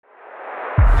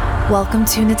Welcome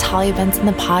to Natalia Benson,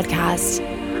 the podcast.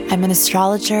 I'm an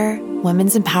astrologer,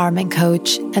 women's empowerment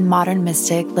coach, and modern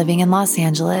mystic living in Los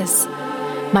Angeles.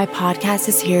 My podcast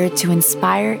is here to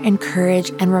inspire, encourage,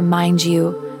 and remind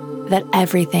you that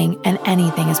everything and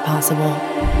anything is possible.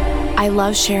 I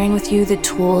love sharing with you the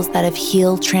tools that have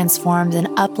healed, transformed, and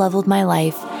up-leveled my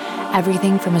life.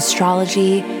 Everything from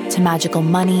astrology to magical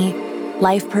money,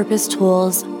 life purpose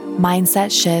tools,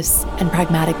 mindset shifts, and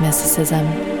pragmatic mysticism.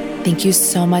 Thank you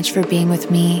so much for being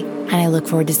with me, and I look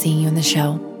forward to seeing you in the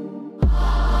show.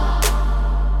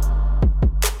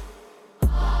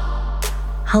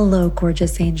 Hello,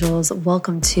 gorgeous angels.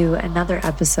 Welcome to another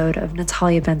episode of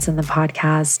Natalia Benson, the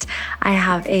podcast. I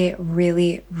have a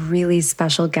really, really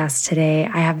special guest today.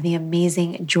 I have the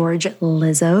amazing George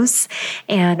Lizos,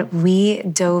 and we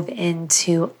dove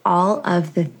into all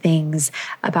of the things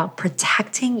about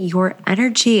protecting your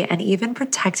energy and even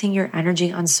protecting your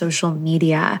energy on social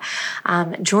media.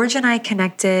 George and I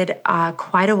connected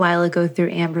quite a while ago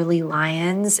through Amberly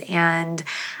Lyons, and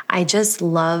I just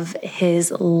love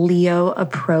his Leo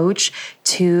approach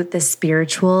to the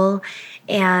spiritual.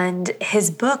 And his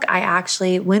book,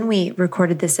 when we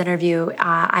recorded this interview,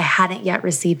 I hadn't yet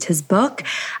received his book.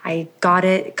 I got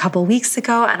it a couple weeks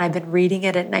ago, and I've been reading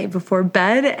it at night before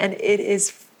bed, and it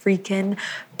is freaking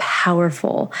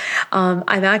powerful. I'm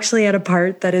actually at a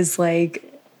part that is like,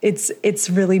 it's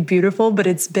really beautiful, but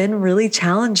it's been really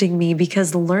challenging me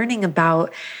because learning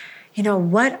about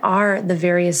what are the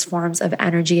various forms of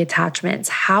energy attachments?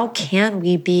 How can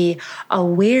we be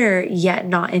aware yet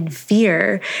not in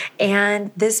fear?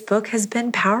 And this book has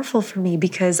been powerful for me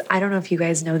because I don't know if you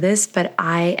guys know this, but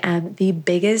I am the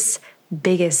biggest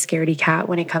scaredy cat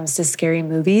when it comes to scary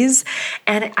movies.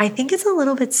 And I think it's a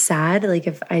little bit sad, like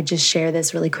if I just share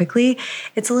this really quickly,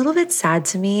 it's a little bit sad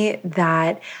to me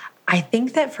that I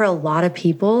think that for a lot of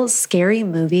people, scary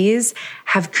movies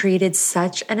have created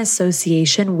such an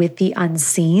association with the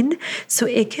unseen. So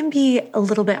it can be a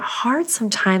little bit hard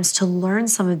sometimes to learn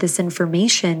some of this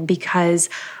information because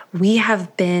we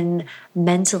have been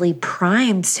mentally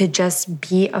primed to just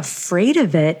be afraid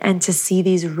of it and to see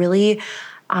these really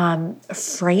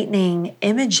frightening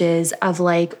images of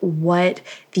like what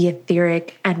the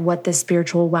etheric and what the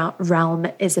spiritual realm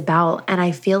is about. And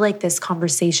I feel like this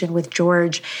conversation with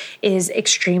George is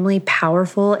extremely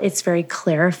powerful. It's very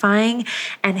clarifying.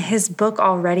 And his book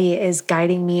already is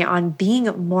guiding me on being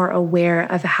more aware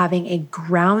of having a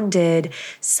grounded,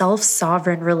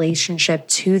 self-sovereign relationship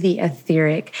to the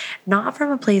etheric, not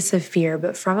from a place of fear,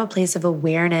 but from a place of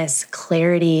awareness,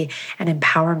 clarity, and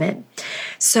empowerment.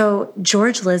 So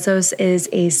George Lizos is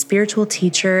a spiritual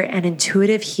teacher and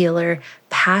intuitive healer,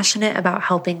 passionate about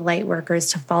helping light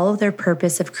workers to follow their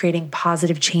purpose of creating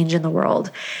positive change in the world.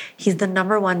 He's the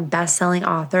 #1 best-selling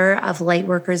author of Light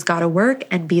Workers Gotta Work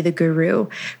and Be the Guru,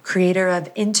 creator of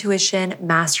Intuition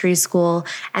Mastery School,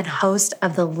 and host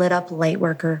of the Lit Up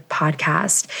Lightworker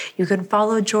podcast. You can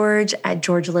follow George at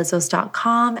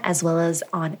georgelizos.com as well as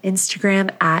on Instagram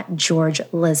at George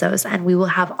Lizos. And we will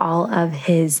have all of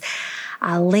his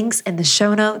links in the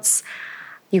show notes.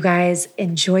 You guys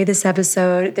enjoy this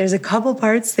episode. There's a couple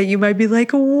parts that you might be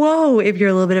like, whoa, if you're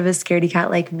a little bit of a scaredy cat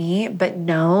like me, but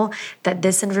know that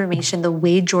this information, the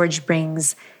way George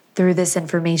brings through this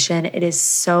information, it is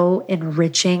so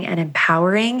enriching and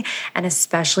empowering. And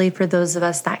especially for those of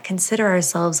us that consider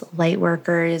ourselves light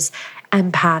workers,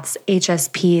 empaths,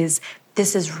 HSPs,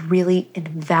 this is really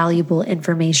invaluable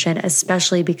information,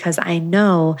 especially because I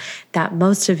know that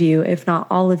most of you, if not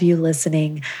all of you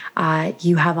listening,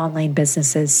 you have online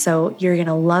businesses. So you're going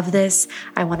to love this.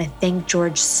 I want to thank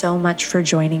George so much for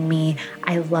joining me.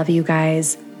 I love you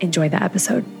guys. Enjoy the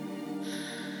episode.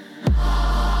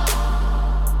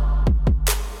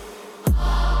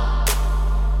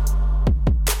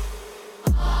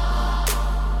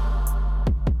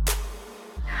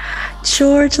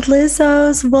 George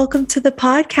Lizos, welcome to the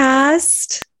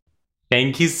podcast.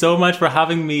 Thank you so much for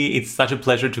having me. It's such a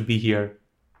pleasure to be here.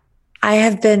 I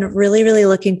have been really, really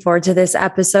looking forward to this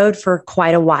episode for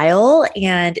quite a while.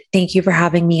 And thank you for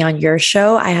having me on your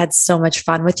show. I had so much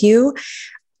fun with you.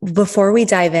 Before we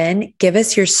dive in, give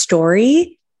us your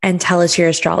story and tell us your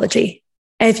astrology.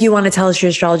 And if you want to tell us your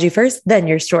astrology first, then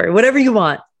your story, whatever you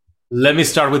want. Let me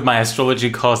start with my astrology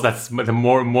because that's the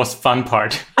most fun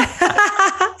part.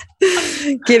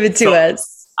 Give it to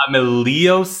us. I'm a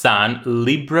Leo sun,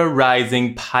 Libra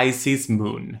rising, Pisces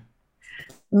moon.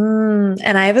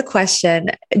 And I have a question.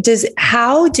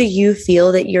 How do you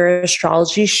feel that your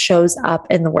astrology shows up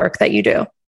in the work that you do?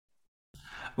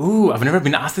 Ooh, I've never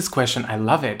been asked this question. I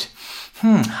love it.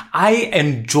 I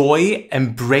enjoy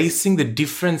embracing the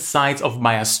different sides of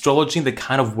my astrology and the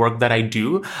kind of work that I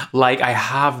do. Like I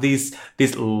have this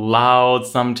loud,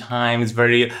 sometimes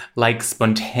very like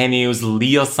spontaneous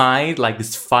Leo side, like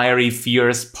this fiery,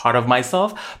 fierce part of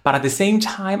myself. But at the same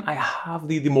time, I have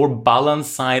the more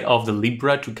balanced side of the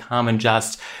Libra to come and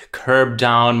just curb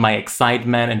down my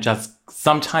excitement and just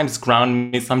sometimes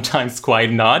ground me, sometimes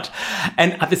quite not.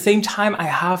 And at the same time, I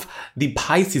have the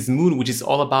Pisces moon, which is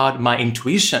all about my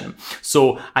intuition.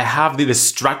 So I have the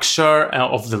structure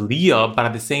of the Leo, but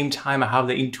at the same time, I have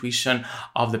the intuition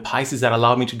of the Pisces that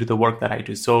allow me to do the work that I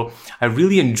do. So I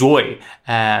really enjoy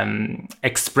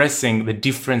expressing the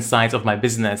different sides of my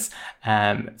business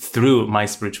through my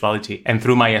spirituality and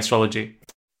through my astrology.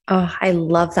 Oh, I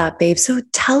love that, babe. So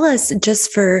tell us,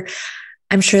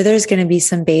 I'm sure there's going to be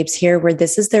some babes here where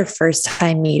this is their first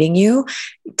time meeting you.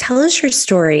 Tell us your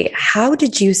story. How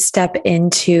did you step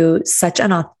into such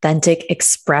an authentic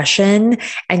expression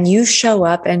and you show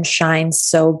up and shine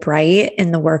so bright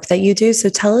in the work that you do? So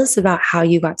tell us about how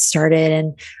you got started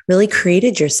and really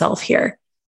created yourself here.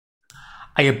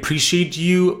 I appreciate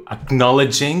you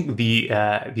acknowledging the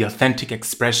authentic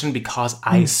expression because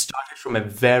I started from a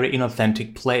very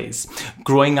inauthentic place.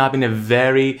 Growing up in a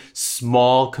very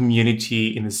small community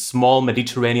in the small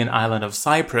Mediterranean island of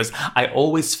Cyprus, I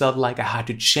always felt like I had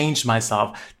to change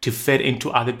myself to fit into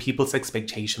other people's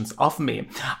expectations of me.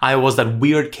 I was that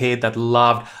weird kid that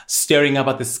loved staring up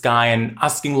at the sky and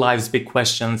asking life's big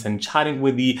questions and chatting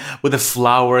with the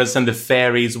flowers and the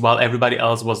fairies while everybody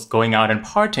else was going out and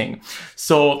partying.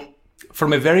 So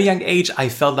from a very young age, I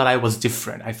felt that I was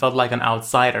different. I felt like an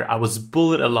outsider. I was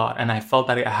bullied a lot and I felt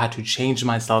that I had to change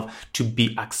myself to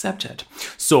be accepted.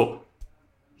 So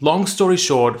long story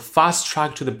short, fast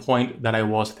track to the point that I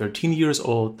was 13 years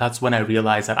old. That's when I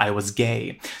realized that I was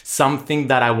gay. Something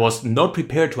that I was not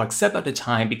prepared to accept at the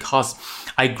time because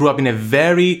I grew up in a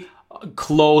very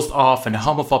closed off and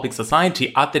homophobic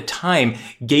society. At the time,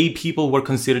 gay people were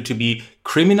considered to be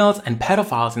criminals and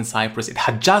pedophiles in Cyprus. It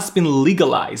had just been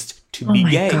legalized to be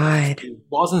gay. God. It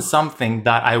wasn't something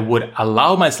that I would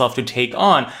allow myself to take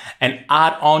on and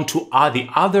add on to the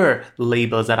other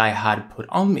labels that I had put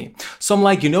on me. So I'm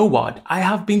like, you know what? I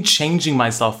have been changing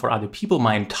myself for other people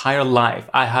my entire life.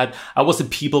 I was a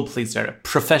people pleaser, a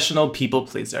professional people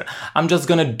pleaser. I'm just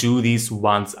gonna do this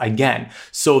once again.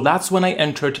 So that's when I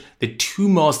entered the two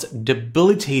most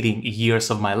debilitating years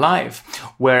of my life,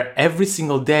 where every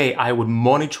single day I would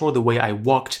monitor the way I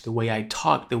walked, the way I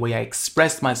talked, the way I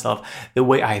expressed myself, the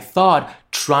way I thought,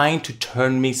 trying to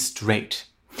turn me straight.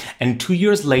 And 2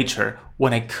 years later,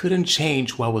 when I couldn't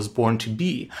change who I was born to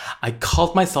be, I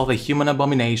called myself a human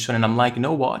abomination and I'm like, you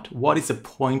know what? What is the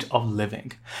point of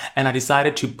living? And I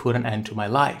decided to put an end to my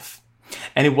life.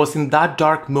 And it was in that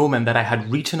dark moment that I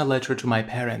had written a letter to my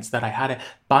parents, that I had a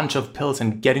bunch of pills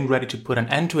and getting ready to put an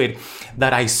end to it,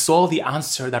 that I saw the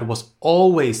answer that was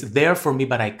always there for me,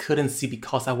 but I couldn't see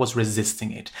because I was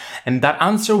resisting it. And that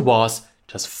answer was,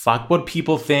 just fuck what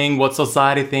people think, what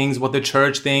society thinks, what the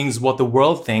church thinks, what the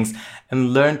world thinks,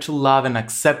 and learn to love and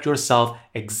accept yourself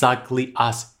exactly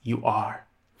as you are.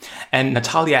 And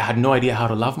Natalia, I had no idea how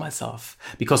to love myself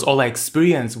because all I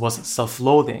experienced was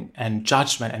self-loathing and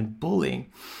judgment and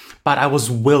bullying. But I was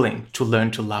willing to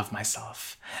learn to love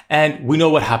myself. And we know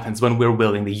what happens when we're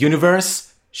willing. The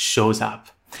universe shows up.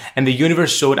 And the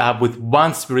universe showed up with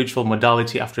one spiritual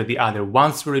modality after the other,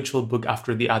 one spiritual book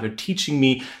after the other, teaching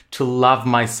me to love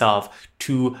myself,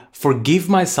 to forgive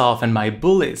myself and my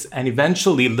bullies, and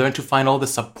eventually learn to find all the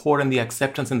support and the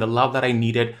acceptance and the love that I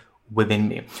needed within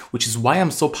me, which is why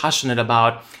I'm so passionate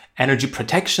about energy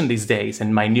protection these days.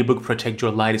 And my new book, Protect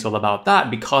Your Light, is all about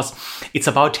that because it's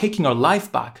about taking our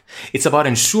life back. It's about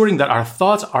ensuring that our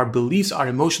thoughts, our beliefs, our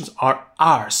emotions are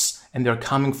ours. And they're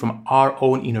coming from our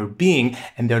own inner being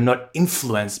and they're not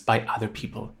influenced by other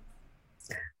people.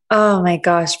 Oh my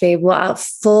gosh, babe. Well,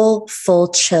 full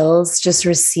chills just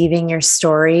receiving your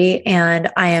story. And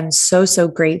I am so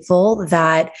grateful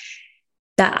that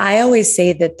I always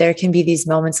say that there can be these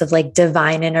moments of like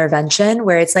divine intervention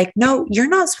where it's like, no, you're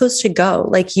not supposed to go.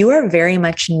 Like you are very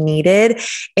much needed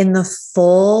in the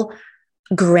full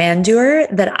grandeur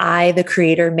that I, the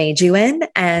creator, made you in.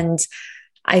 And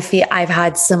I feel I've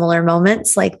had similar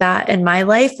moments like that in my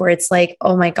life where it's like,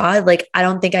 oh my God, like, I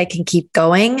don't think I can keep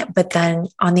going. But then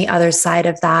on the other side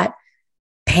of that,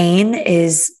 pain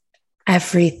is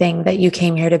everything that you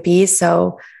came here to be.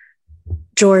 So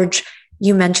George,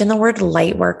 you mentioned the word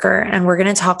light worker, and we're going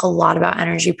to talk a lot about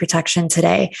energy protection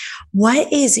today.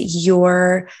 What is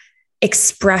your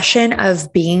expression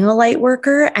of being a light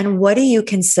worker? And what do you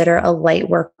consider a light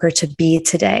worker to be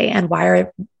today? And why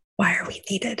are we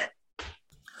needed?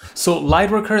 So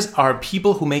lightworkers are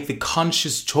people who make the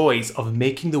conscious choice of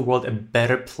making the world a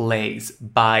better place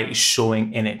by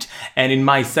showing in it. And in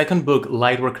my second book,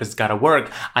 Lightworkers Gotta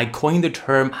Work, I coined the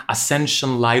term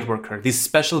Ascension Lightworker, this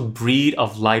special breed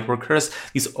of lightworkers,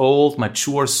 these old,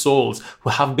 mature souls who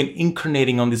have been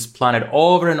incarnating on this planet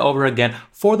over and over again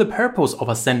for the purpose of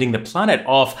ascending the planet,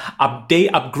 of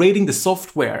upgrading the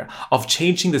software, of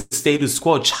changing the status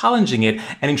quo, challenging it,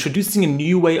 and introducing a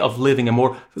new way of living, a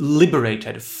more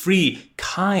liberated, free,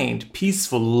 kind,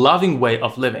 peaceful, loving way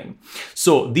of living.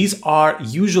 So these are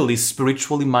usually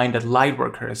spiritually minded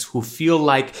lightworkers who feel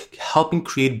like helping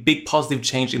create big positive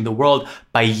change in the world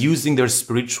by using their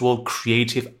spiritual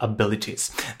creative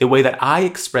abilities. The way that I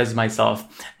express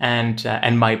myself and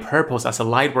my purpose as a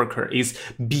lightworker is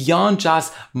beyond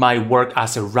just my work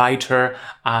as a writer,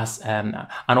 as an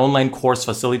online course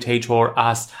facilitator,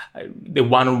 as the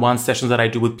one-on-one sessions that I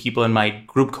do with people in my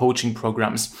group coaching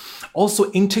programs.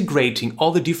 Also integrating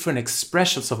all the different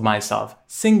expressions of myself,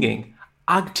 singing,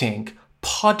 acting,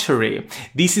 pottery.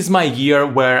 This is my year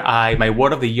where my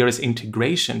word of the year is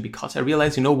integration, because I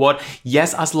realized, you know what?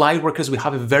 Yes, as light workers, we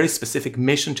have a very specific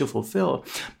mission to fulfill,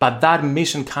 but that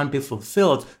mission can't be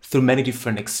fulfilled through many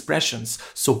different expressions.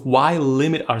 So why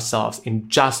limit ourselves in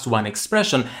just one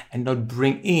expression and not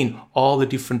bring in all the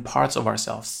different parts of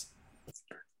ourselves?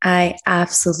 I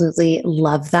absolutely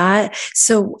love that.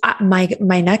 So my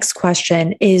next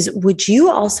question is, would you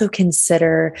also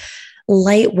consider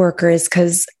light workers?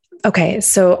 Because, okay,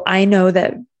 so I know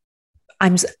that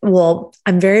I'm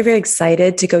very, very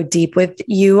excited to go deep with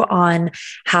you on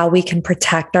how we can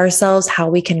protect ourselves, how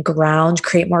we can ground,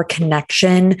 create more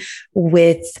connection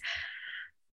with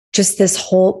just this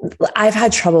whole, I've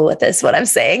had trouble with this, what I'm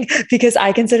saying, because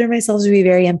I consider myself to be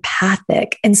very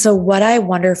empathic. And so what I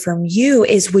wonder from you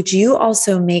is, would you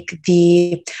also make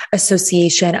the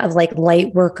association of like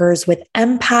light workers with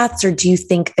empaths, or do you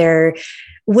think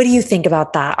what do you think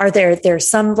about that? Are there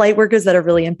some light workers that are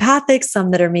really empathic,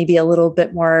 some that are maybe a little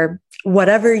bit more,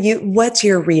 what's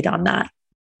your read on that?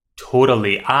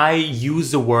 Totally. I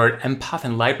use the word empath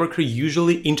and lightworker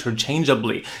usually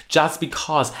interchangeably, just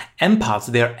because empaths,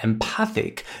 they're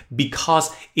empathic because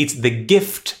it's the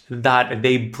gift that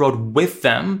they brought with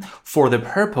them for the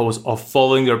purpose of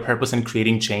following their purpose and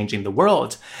creating change in the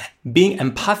world. Being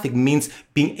empathic means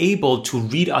being able to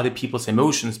read other people's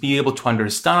emotions, being able to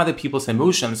understand other people's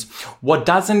emotions. What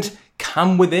doesn't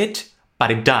come with it, but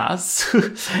it does,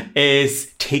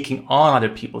 is taking on other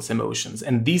people's emotions.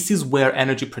 And this is where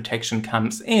energy protection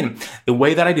comes in. The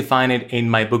way that I define it in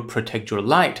my book, Protect Your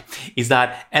Light, is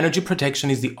that energy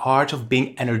protection is the art of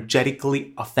being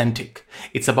energetically authentic.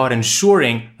 It's about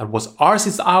ensuring that what's ours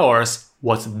is ours,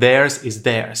 what's theirs is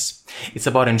theirs. It's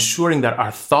about ensuring that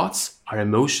our thoughts, our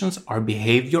emotions, our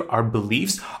behavior, our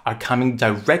beliefs are coming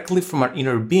directly from our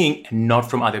inner being and not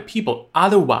from other people.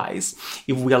 Otherwise,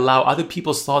 if we allow other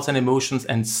people's thoughts and emotions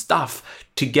and stuff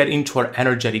to get into our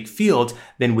energetic field,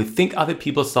 then we think other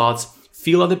people's thoughts,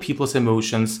 feel other people's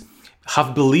emotions,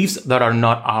 have beliefs that are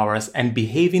not ours, and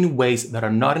behave in ways that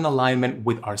are not in alignment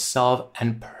with ourselves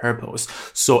and purpose.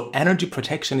 So energy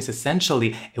protection is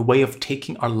essentially a way of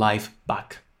taking our life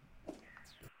back.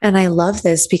 And I love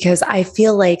this because I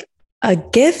feel like a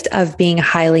gift of being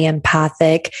highly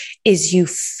empathic is you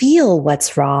feel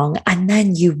what's wrong and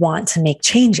then you want to make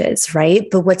changes, right?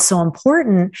 But what's so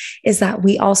important is that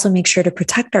we also make sure to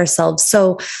protect ourselves.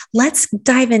 So let's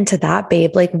dive into that,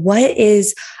 babe. Like, what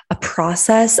is a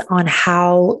process on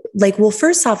how,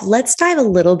 first off, let's dive a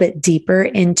little bit deeper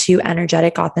into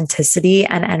energetic authenticity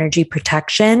and energy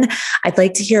protection. I'd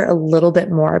like to hear a little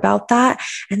bit more about that.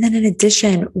 And then in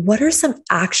addition, what are some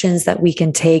actions that we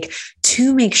can take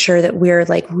to make sure that we're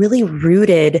really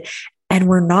rooted and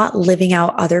we're not living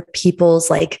out other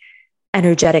people's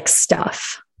energetic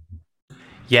stuff?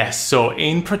 Yes, so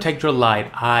in Protect Your Light,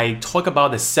 I talk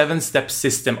about the 7-step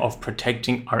system of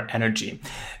protecting our energy.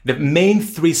 The main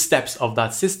 3 steps of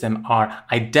that system are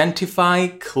identify,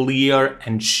 clear,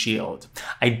 and shield.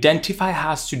 Identify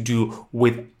has to do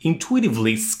with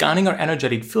intuitively scanning our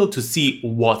energetic field to see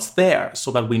what's there so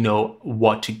that we know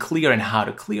what to clear and how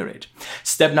to clear it.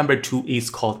 Step number 2 is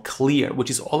called clear, which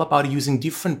is all about using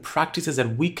different practices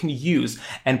that we can use.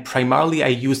 And primarily I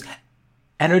use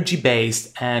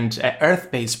energy-based and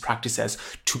earth-based practices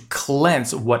to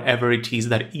cleanse whatever it is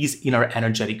that is in our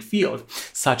energetic field,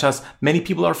 such as many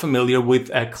people are familiar with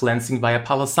cleansing via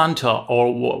Palo Santo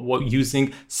or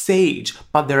using sage,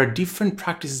 but there are different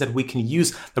practices that we can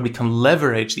use that we can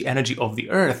leverage the energy of the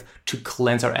earth to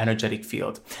cleanse our energetic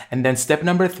field. And then step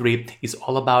number 3 is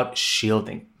all about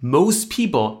shielding, Most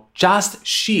people just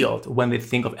shield when they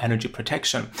think of energy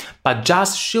protection, but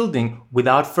just shielding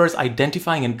without first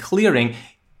identifying and clearing,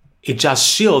 it just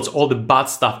shields all the bad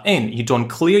stuff in. You don't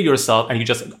clear yourself and you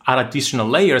just add additional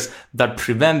layers that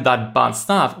prevent that bad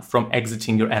stuff from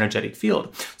exiting your energetic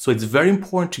field. So it's very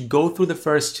important to go through the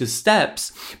first two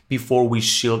steps before we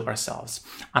shield ourselves.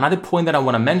 Another point that I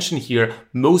want to mention here,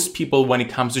 most people, when it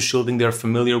comes to shielding, they're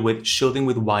familiar with shielding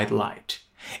with white light.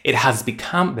 It has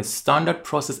become the standard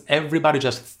process everybody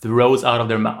just throws out of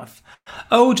their mouth.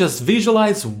 Oh, just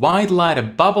visualize white light, a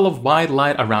bubble of white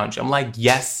light around you. I'm like,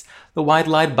 yes, the white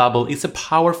light bubble is a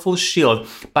powerful shield,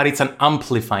 but it's an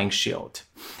amplifying shield.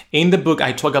 In the book,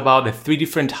 I talk about the 3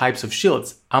 different types of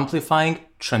shields: amplifying,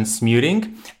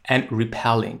 transmuting, and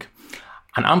repelling.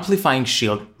 An amplifying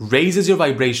shield raises your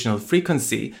vibrational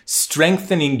frequency,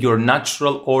 strengthening your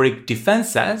natural auric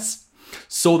defenses,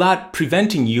 so that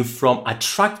preventing you from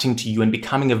attracting to you and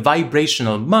becoming a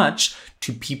vibrational match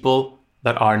to people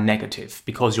that are negative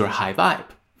because you're high vibe.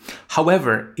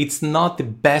 However, it's not the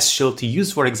best shield to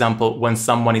use, for example, when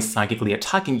someone is psychically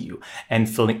attacking you and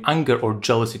feeling anger or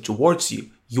jealousy towards you.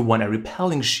 You want a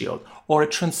repelling shield or a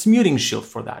transmuting shield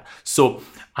for that. So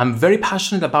I'm very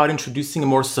passionate about introducing a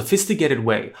more sophisticated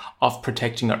way of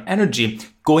protecting our energy,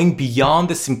 going beyond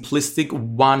the simplistic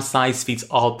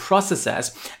one-size-fits-all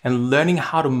processes and learning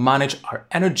how to manage our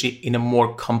energy in a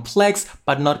more complex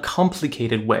but not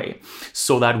complicated way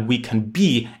so that we can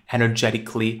be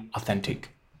energetically authentic.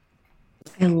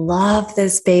 I love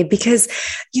this, babe, because,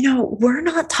 we're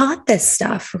not taught this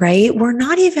stuff, right? We're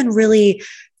not even really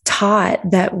taught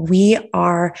that we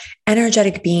are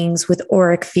energetic beings with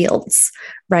auric fields,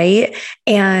 right?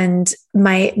 And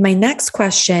my next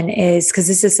question is, because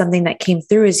this is something that came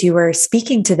through as you were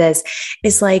speaking to this,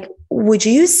 is like, would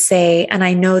you say, and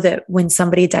I know that when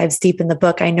somebody dives deep in the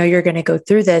book, I know you're going to go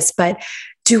through this, but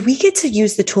do we get to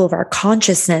use the tool of our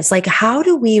consciousness? Like, how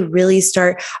do we really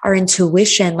start our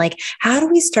intuition? Like, how do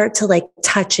we start to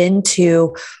touch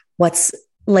into what's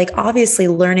obviously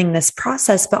learning this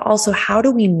process, but also how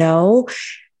do we know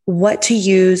what to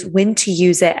use, when to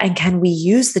use it? And can we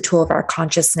use the tool of our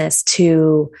consciousness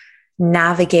to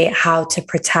navigate how to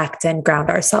protect and ground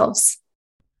ourselves?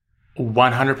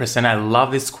 100%. I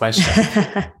love this question.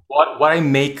 What I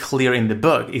make clear in the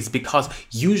book is because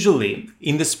usually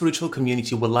in the spiritual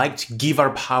community, we like to give our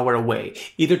power away,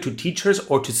 either to teachers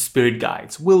or to spirit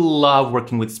guides. We love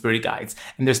working with spirit guides,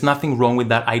 and there's nothing wrong with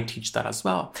that. I teach that as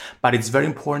well. But it's very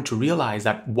important to realize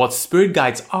that what spirit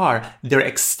guides are, they're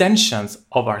extensions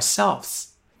of ourselves.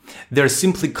 They're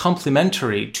simply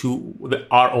complementary to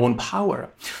our own power.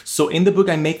 So in the book,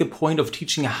 I make the point of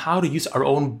teaching how to use our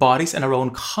own bodies and our own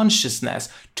consciousness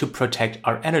to protect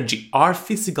our energy. Our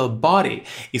physical body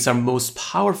is our most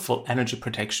powerful energy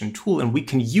protection tool, and we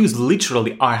can use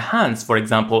literally our hands, for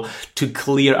example, to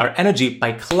clear our energy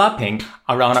by clapping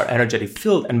around our energetic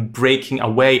field and breaking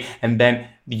away, and then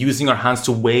using our hands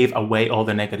to wave away all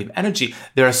the negative energy.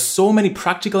 There are so many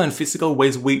practical and physical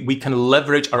ways we can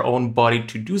leverage our own body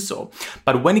to do so.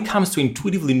 But when it comes to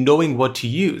intuitively knowing what to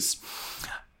use,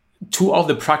 2 of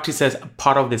the practices,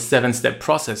 part of the 7-step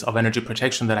process of energy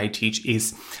protection that I teach,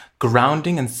 is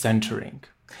grounding and centering.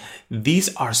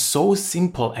 These are so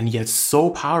simple and yet so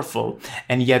powerful,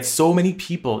 and yet so many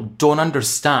people don't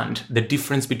understand the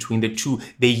difference between the 2.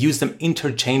 They use them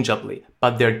interchangeably,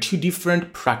 but they're 2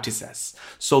 different practices.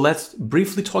 So let's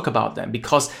briefly talk about them,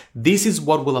 because this is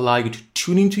what will allow you to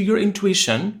tune into your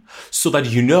intuition so that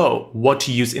you know what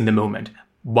to use in the moment,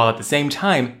 while at the same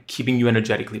time keeping you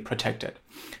energetically protected.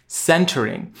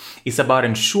 Centering is about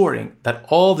ensuring that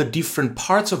all the different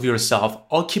parts of yourself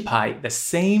occupy the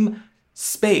same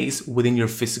space within your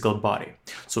physical body.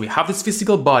 So we have this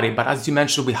physical body, but as you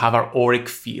mentioned, we have our auric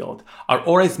field. Our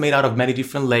aura is made out of many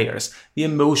different layers: the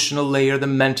emotional layer, the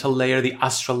mental layer, the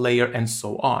astral layer, and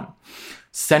so on.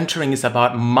 Centering is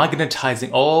about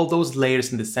magnetizing all those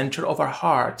layers in the center of our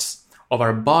hearts, of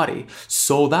our body,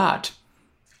 so that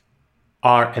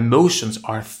our emotions,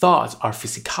 our thoughts, our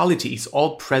physicality is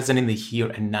all present in the here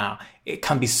and now. It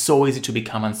can be so easy to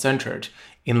become uncentered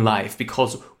in life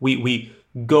because we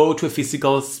go to a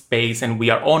physical space and we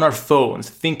are on our phones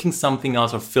thinking something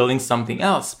else or feeling something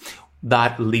else.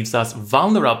 That leaves us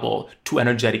vulnerable to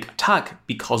energetic attack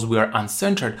because we are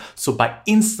uncentered. So by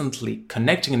instantly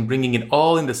connecting and bringing it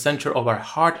all in the center of our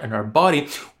heart and our body,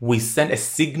 we send a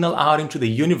signal out into the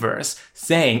universe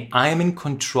saying, I am in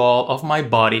control of my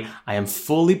body. I am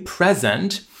fully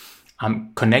present.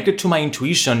 I'm connected to my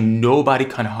intuition. Nobody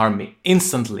can harm me.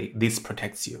 Instantly, this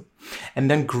protects you. And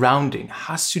then grounding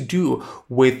has to do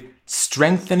with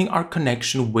strengthening our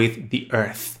connection with the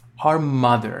earth, our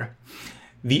mother.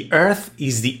 The Earth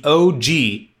is the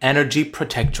OG energy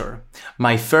protector.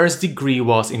 My first degree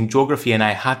was in geography, and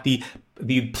I had the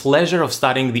pleasure of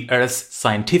studying the Earth's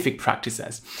scientific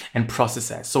practices and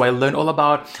processes. So I learned all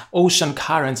about ocean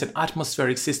currents and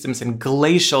atmospheric systems and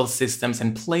glacial systems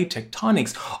and plate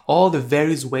tectonics, all the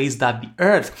various ways that the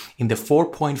Earth, in the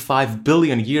 4.5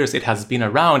 billion years it has been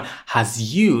around,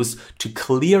 has used to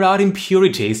clear out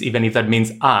impurities, even if that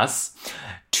means us,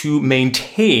 to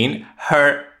maintain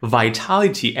her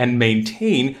vitality and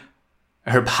maintain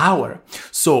her power.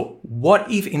 So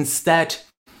what if instead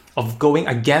of going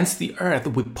against the Earth,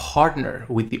 we partner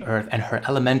with the Earth and her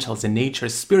elementals and nature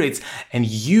spirits and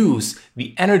use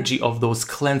the energy of those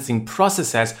cleansing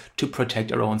processes to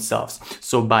protect our own selves?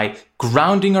 So by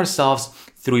grounding ourselves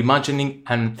through imagining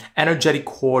an energetic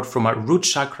cord from our root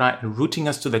chakra and rooting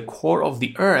us to the core of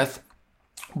the Earth,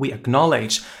 we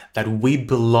acknowledge that we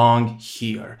belong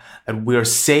here, that we're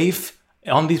safe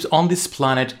on this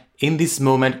planet, in this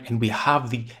moment, and we have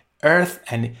the Earth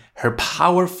and her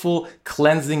powerful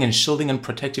cleansing and shielding and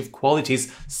protective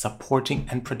qualities supporting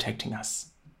and protecting us.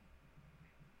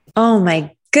 Oh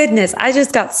my goodness. I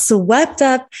just got swept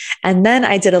up, and then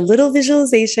I did a little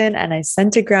visualization and I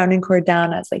sent a grounding cord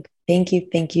down. I was like, thank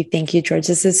you, George.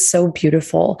 This is so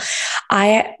beautiful.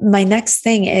 My next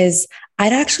thing is,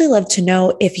 I'd actually love to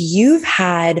know if you've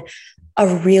had a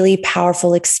really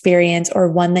powerful experience or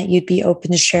one that you'd be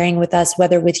open to sharing with us,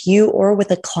 whether with you or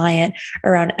with a client,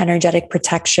 around energetic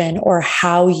protection, or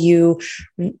how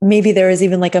maybe there is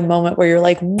even like a moment where you're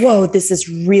like, whoa, this is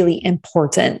really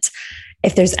important.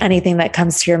 If there's anything that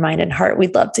comes to your mind and heart,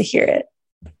 we'd love to hear it.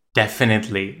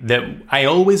 Definitely. I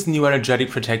always knew energetic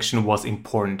protection was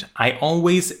important. I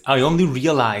only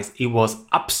realized it was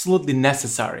absolutely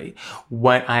necessary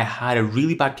when I had a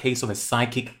really bad case of a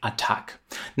psychic attack.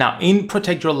 Now, in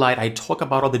Protect Your Light, I talk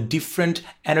about all the different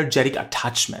energetic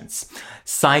attachments: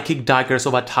 psychic daggers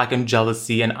of attack and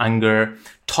jealousy and anger,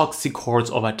 toxic cords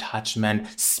of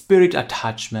attachment, spirit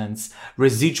attachments,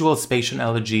 residual spatial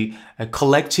energy,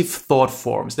 collective thought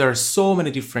forms. There are so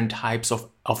many different types of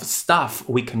stuff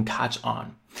we can catch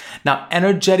on. Now,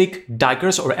 energetic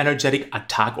daggers or energetic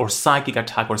attack or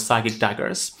psychic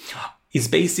daggers is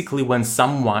basically when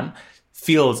someone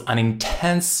feels an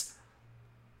intense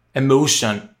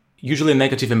emotion, usually a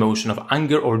negative emotion of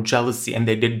anger or jealousy, and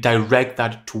they direct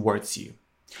that towards you.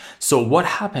 So what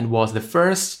happened was, the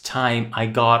first time I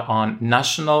got on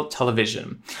national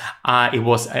television, it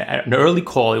was an early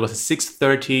call. It was a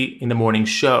 6:30 in the morning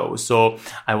show. So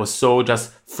I was so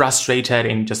just frustrated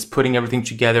in just putting everything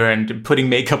together and putting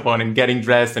makeup on and getting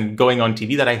dressed and going on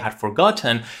TV that I had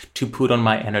forgotten to put on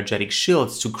my energetic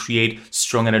shields to create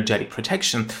strong energetic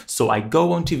protection. So I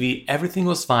go on TV, everything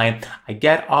was fine. I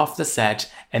get off the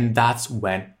set, and that's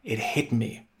when it hit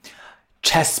me.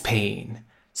 Chest pain,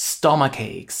 stomach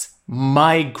aches,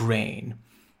 migraine.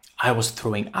 I was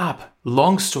throwing up.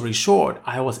 Long story short,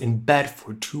 I was in bed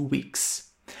for 2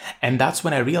 weeks. And that's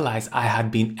when I realized I had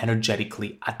been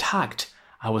energetically attacked.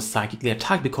 I was psychically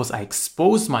attacked because I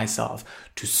exposed myself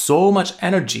to so much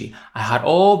energy. I had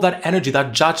all that energy,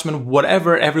 that judgment,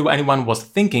 whatever anyone was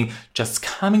thinking, just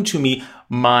coming to me.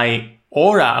 My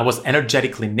aura, I was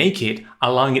energetically naked,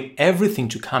 allowing everything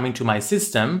to come into my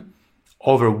system,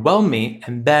 overwhelm me,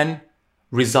 and then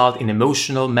result in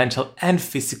emotional, mental, and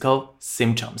physical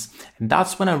symptoms. And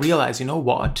that's when I realized, you know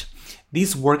what?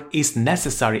 This work is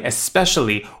necessary,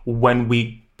 especially when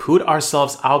we put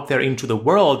ourselves out there into the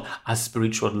world as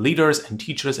spiritual leaders and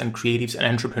teachers and creatives and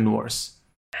entrepreneurs.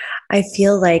 I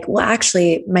feel like, well,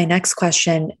 actually, my next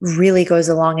question really goes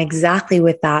along exactly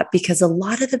with that, because a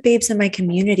lot of the babes in my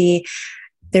community,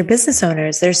 they're business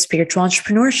owners, they're spiritual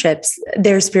entrepreneurs,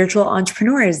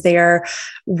 they are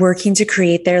working to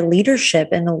create their leadership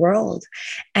in the world.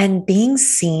 And being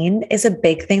seen is a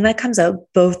big thing that comes out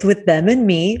both with them and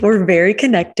me. We're very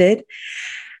connected.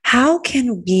 How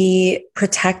can we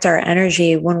protect our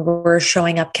energy when we're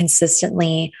showing up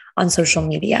consistently on social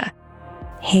media?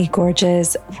 Hey,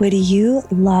 gorgeous. Would you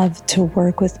love to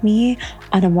work with me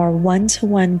on a more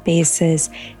one-to-one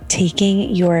basis,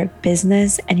 taking your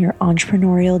business and your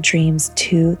entrepreneurial dreams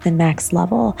to the next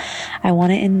level? I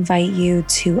want to invite you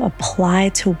to apply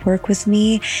to work with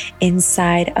me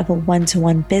inside of a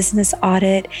one-to-one business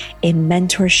audit, a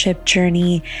mentorship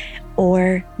journey,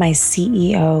 or my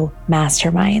CEO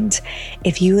mastermind.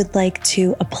 If you would like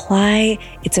to apply,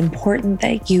 it's important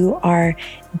that you are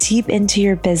deep into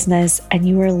your business and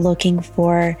you are looking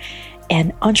for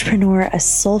an entrepreneur, a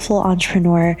soulful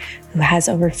entrepreneur who has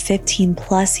over 15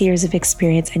 plus years of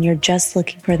experience, and you're just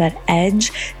looking for that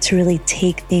edge to really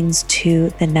take things to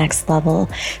the next level.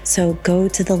 So go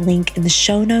to the link in the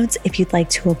show notes if you'd like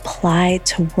to apply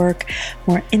to work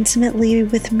more intimately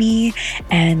with me,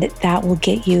 and that will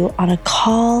get you on a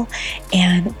call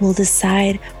and we'll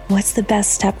decide what's the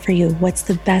best step for you, what's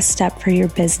the best step for your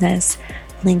business.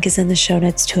 Link is in the show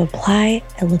notes to apply.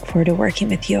 I look forward to working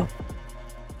with you.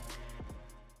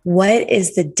 What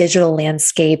is the digital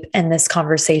landscape in this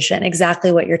conversation?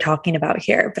 Exactly what you're talking about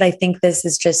here. But I think this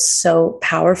is just so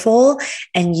powerful.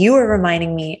 And you are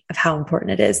reminding me of how important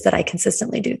it is that I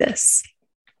consistently do this.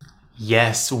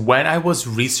 Yes, when I was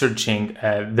researching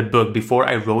the book before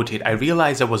I wrote it, I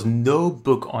realized there was no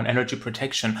book on energy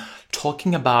protection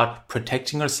talking about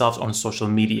protecting ourselves on social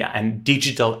media and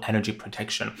digital energy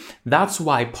protection. That's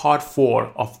why part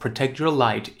 4 of Protect Your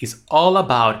Light is all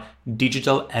about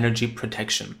digital energy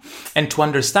protection. And to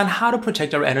understand how to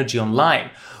protect our energy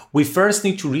online, we first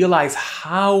need to realize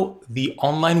how the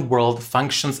online world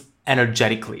functions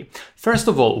energetically. First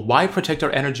of all, why protect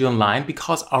our energy online?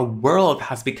 Because our world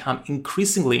has become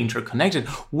increasingly interconnected.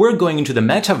 We're going into the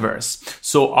metaverse.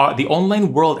 So the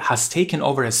online world has taken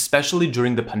over, especially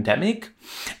during the pandemic,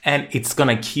 and it's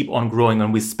going to keep on growing.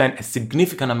 And we spend a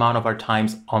significant amount of our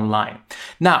times online.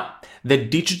 Now, the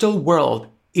digital world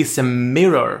is a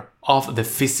mirror of the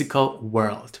physical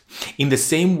world. In the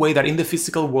same way that in the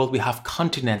physical world we have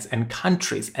continents and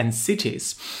countries and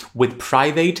cities with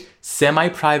private,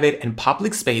 semi-private, and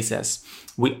public spaces,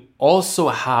 we also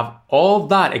have all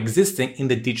that existing in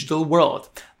the digital world.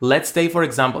 Let's take for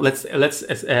example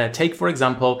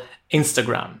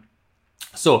Instagram.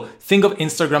 So think of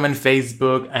Instagram and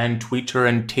Facebook and Twitter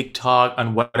and TikTok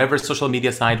and whatever social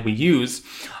media site we use.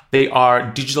 They are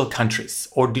digital countries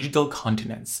or digital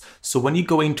continents. So when you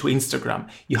go into Instagram,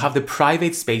 you have the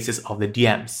private spaces of the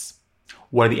DMs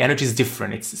where the energy is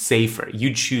different. It's safer.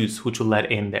 You choose who to let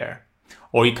in there.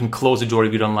 Or you can close the door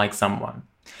if you don't like someone.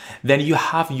 Then you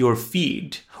have your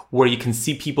feed where you can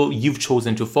see people you've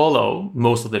chosen to follow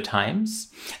most of the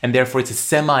times. And therefore it's a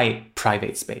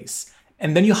semi-private space.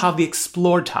 And then you have the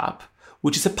Explore tab,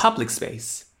 which is a public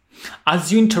space.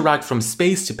 As you interact from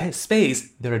space to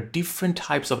space, there are different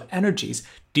types of energies,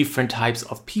 different types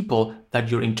of people that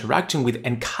you're interacting with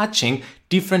and catching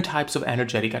different types of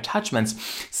energetic attachments.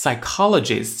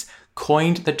 Psychologists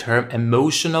coined the term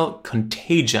emotional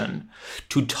contagion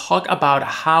to talk about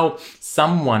how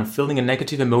someone feeling a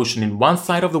negative emotion in one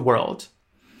side of the world,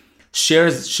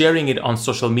 sharing it on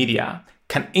social media,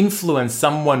 can influence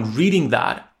someone reading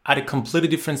that at a completely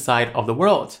different side of the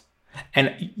world.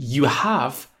 And you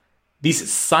have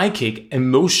this psychic,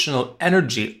 emotional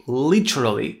energy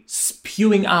literally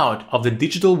spewing out of the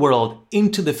digital world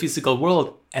into the physical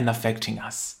world and affecting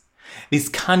us. This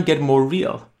can't get more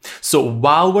real. So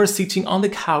while we're sitting on the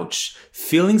couch,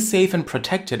 feeling safe and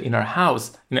protected in our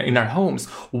house, in our homes,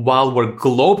 while we're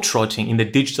globetrotting in the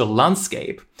digital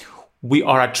landscape, we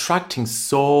are attracting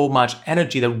so much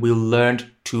energy that we learned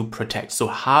to protect. So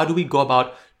how do we go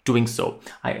about doing so?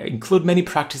 I include many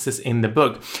practices in the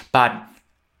book, but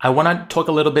I want to talk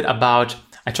a little bit about,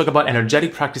 I talk about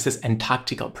energetic practices and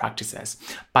tactical practices,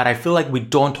 but I feel like we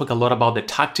don't talk a lot about the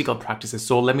tactical practices.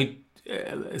 So let me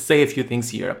say a few things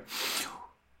here.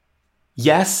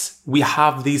 Yes, we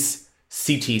have these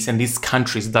cities and these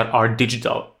countries that are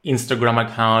digital, Instagram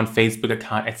account, Facebook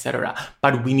account, etc.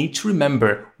 But we need to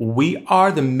remember we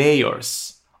are the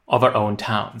mayors of our own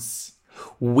towns.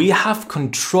 We have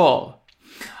control.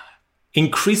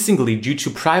 Increasingly, due to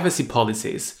privacy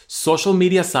policies, social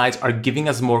media sites are giving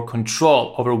us more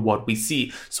control over what we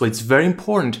see. So it's very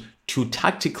important to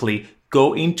tactically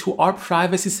go into our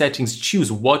privacy settings,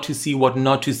 choose what to see, what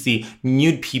not to see,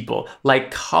 mute people,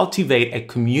 like cultivate a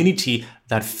community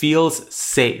that feels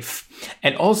safe.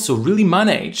 And also really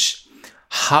manage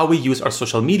how we use our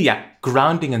social media,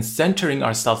 grounding and centering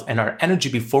ourselves and our energy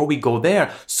before we go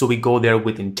there. So we go there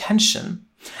with intention.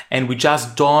 And we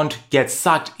just don't get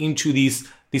sucked into this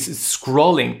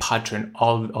scrolling pattern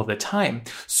all of the time.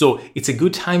 So it's a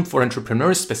good time for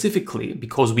entrepreneurs specifically,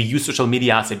 because we use social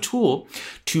media as a tool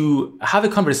to have a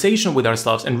conversation with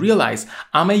ourselves and realize,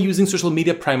 am I using social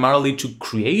media primarily to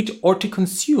create or to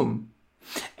consume?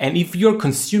 And if you're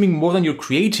consuming more than you're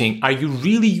creating, are you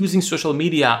really using social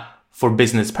media for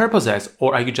business purposes,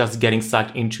 or are you just getting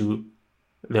sucked into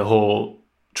the whole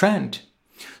trend?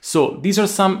 So these are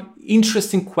some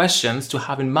interesting questions to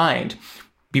have in mind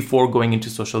before going into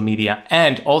social media,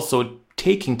 and also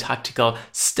taking tactical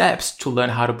steps to learn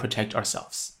how to protect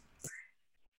ourselves.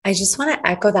 I just want to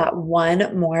echo that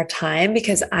one more time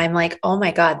because I'm like, oh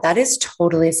my God, that is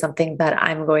totally something that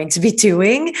I'm going to be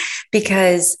doing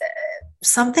because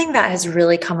something that has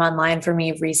really come online for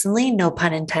me recently, no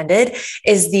pun intended,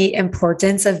 is the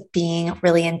importance of being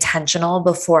really intentional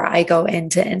before I go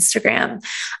into Instagram.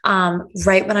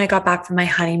 Right when I got back from my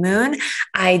honeymoon,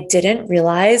 I didn't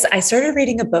realize I started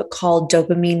reading a book called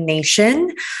Dopamine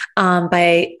Nation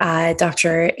by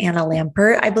Dr. Anna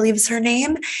Lampert, I believe is her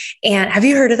name. And have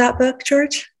you heard of that book,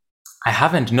 George? I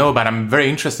haven't, no, but I'm very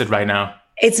interested right now.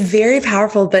 It's very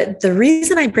powerful. But the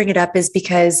reason I bring it up is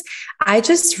because I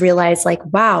just realized like,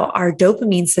 wow, our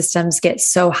dopamine systems get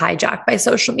so hijacked by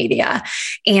social media.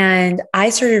 And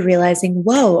I started realizing,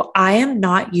 whoa, I am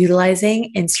not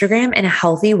utilizing Instagram in a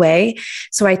healthy way.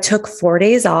 So I took 4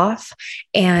 days off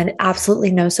and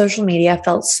absolutely no social media,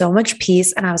 felt so much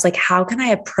peace. And I was like, how can I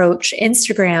approach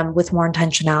Instagram with more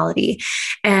intentionality?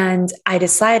 And I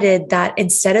decided that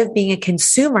instead of being a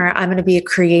consumer, I'm going to be a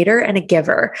creator and a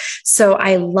giver. So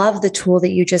I love the tool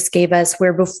that you just gave us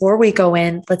where before we go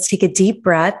in, let's take a deep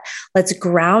breath, let's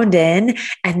ground in,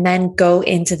 and then go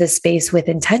into the space with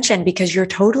intention because you're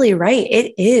totally right.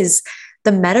 It is.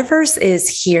 The metaverse is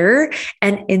here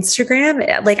and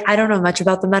Instagram, like, I don't know much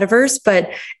about the metaverse,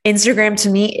 but Instagram to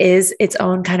me is its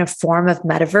own kind of form of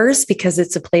metaverse because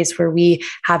it's a place where we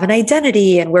have an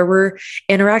identity and where we're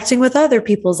interacting with other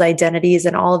people's identities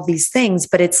and all of these things.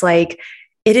 But it's like,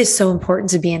 it is so important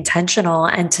to be intentional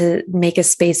and to make a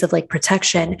space of like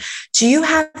protection. Do you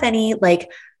have any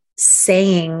like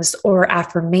sayings or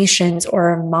affirmations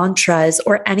or mantras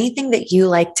or anything that you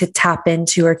like to tap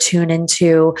into or tune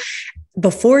into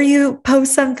before you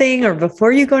post something or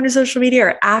before you go into social media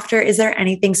or after? Is there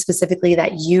anything specifically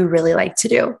that you really like to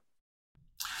do?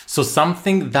 So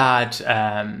something that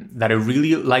I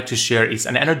really like to share is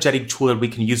an energetic tool that we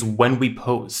can use when we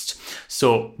post.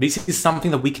 So this is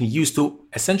something that we can use to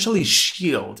essentially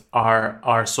shield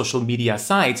our social media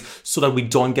sites so that we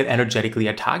don't get energetically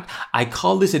attacked. I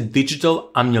call this a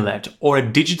digital amulet or a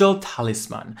digital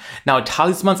talisman. Now,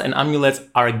 talismans and amulets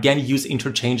are again used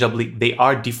interchangeably. They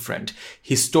are different.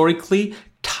 Historically,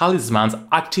 talismans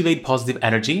activate positive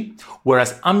energy,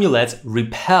 whereas amulets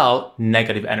repel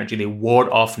negative energy. They ward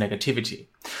off negativity.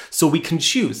 So we can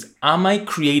choose, am I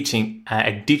creating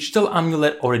a digital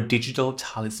amulet or a digital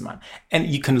talisman? And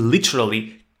you can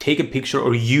literally take a picture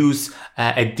or use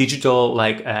a digital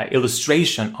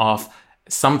illustration of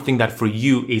something that for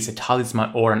you is a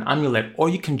talisman or an amulet, or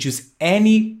you can choose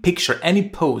any picture, any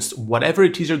post, whatever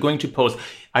it is you're going to post.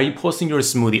 Are you posting your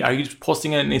smoothie? Are you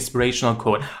posting an inspirational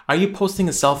quote? Are you posting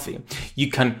a selfie?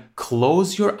 You can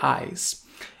close your eyes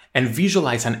and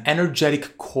visualize an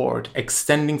energetic cord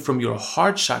extending from your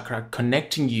heart chakra,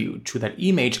 connecting you to that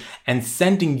image and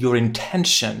sending your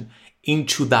intention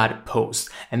into that post.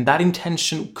 And that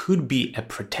intention could be a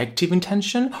protective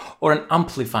intention or an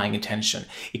amplifying intention.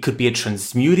 It could be a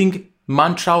transmuting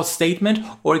mantra statement,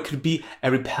 or it could be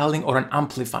a repelling or an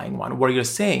amplifying one where you're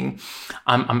saying,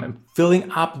 I'm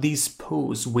filling up these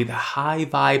posts with high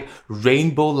vibe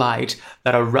rainbow light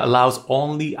that allows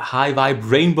only high vibe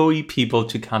rainbowy people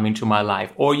to come into my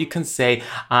life. Or you can say,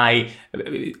 I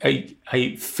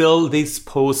fill this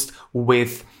post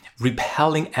with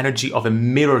repelling energy of a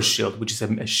mirror shield, which is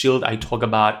a shield I talk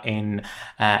about in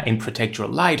Protect Your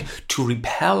Light, to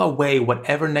repel away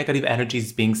whatever negative energy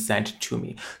is being sent to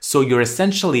me. So you're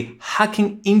essentially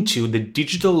hacking into the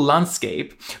digital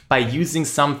landscape by using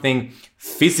something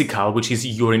physical, which is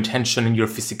your intention and your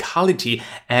physicality,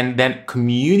 and then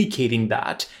communicating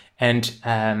that and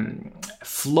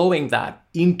flowing that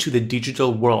into the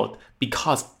digital world,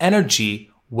 because energy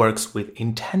works with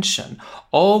intention.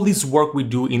 All this work we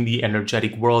do in the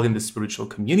energetic world, in the spiritual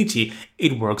community,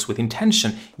 it works with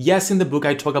intention. Yes, in the book,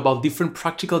 I talk about different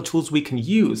practical tools we can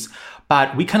use,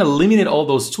 but we can eliminate all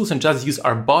those tools and just use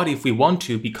our body if we want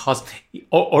to, because,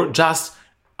 or just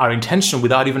our intention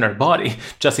without even our body,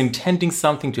 just intending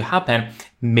something to happen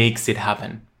makes it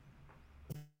happen.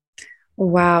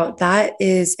 Wow, that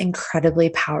is incredibly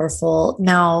powerful.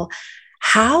 Now,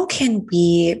 how can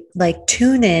we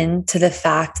tune in to the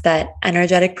fact that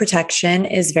energetic protection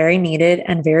is very needed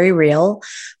and very real,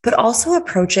 but also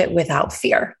approach it without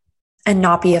fear and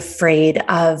not be afraid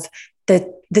of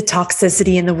the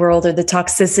toxicity in the world or the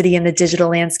toxicity in the digital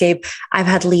landscape? I've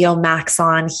had Leo Max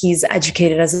on. He's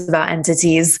educated us about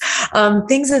entities,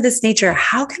 things of this nature.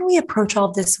 How can we approach all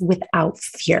of this without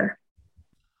fear?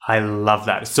 I love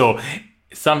that. So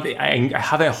I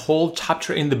have a whole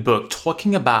chapter in the book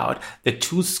talking about the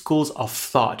two schools of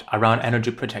thought around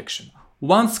energy protection.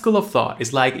 One school of thought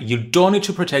is like, you don't need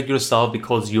to protect yourself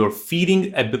because you're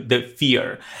feeding the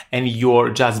fear and you're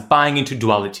just buying into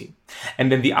duality.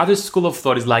 And then the other school of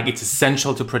thought is like, it's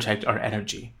essential to protect our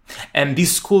energy. And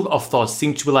these school of thought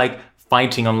seem to be like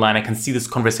fighting online. I can see this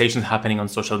conversation happening on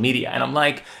social media. And I'm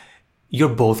like, you're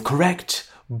both correct.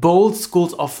 Both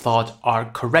schools of thought are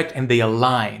correct and they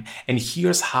align. And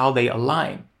here's how they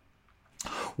align.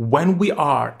 When we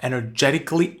are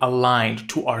energetically aligned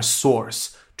to our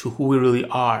source, to who we really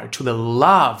are, to the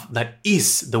love that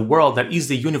is the world, that is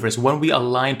the universe, when we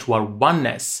align to our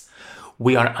oneness,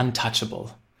 we are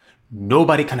untouchable.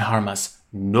 Nobody can harm us.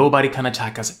 Nobody can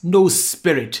attack us. No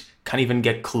spirit can even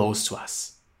get close to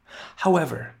us.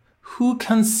 However, who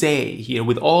can say here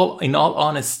in all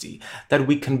honesty that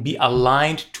we can be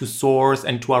aligned to source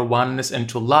and to our oneness and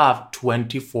to love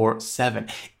 24/7?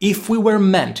 If we were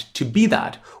meant to be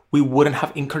that, we wouldn't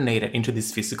have incarnated into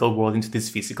this physical world, into these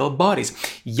physical bodies.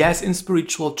 Yes, in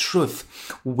spiritual truth,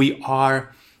 we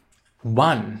are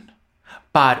one.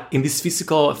 But in this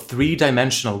physical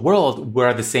three-dimensional world, we're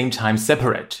at the same time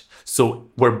separate. So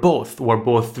we're both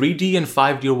 3D and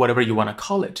 5D or whatever you want to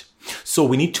call it. So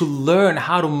we need to learn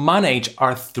how to manage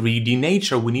our 3D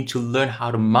nature. We need to learn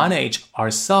how to manage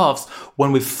ourselves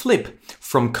when we flip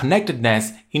from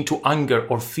connectedness into anger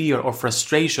or fear or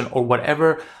frustration or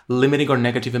whatever limiting or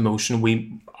negative emotion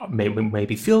we may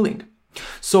be feeling.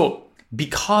 So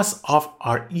because of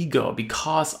our ego,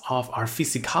 because of our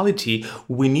physicality,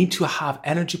 we need to have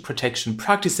energy protection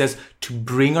practices to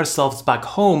bring ourselves back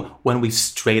home when we've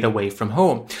strayed away from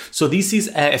home. So this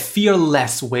is a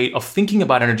fearless way of thinking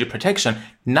about energy protection.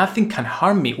 Nothing can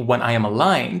harm me when I am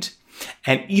aligned.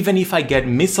 And even if I get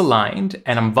misaligned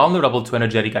and I'm vulnerable to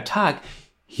energetic attack,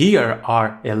 here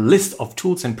are a list of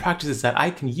tools and practices that I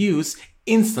can use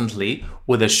instantly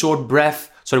with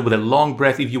with a long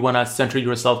breath if you want to center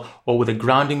yourself, or with a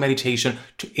grounding meditation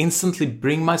to instantly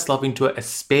bring myself into a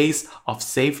space of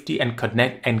safety and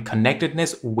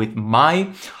connectedness with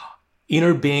my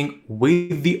inner being,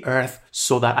 with the earth,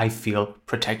 so that I feel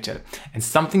protected. And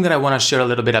something that I want to share a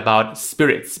little bit about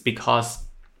spirits, because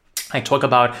I talk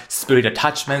about spirit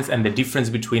attachments and the difference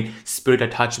between spirit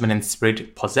attachment and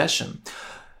spirit possession.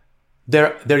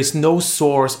 There is no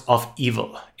source of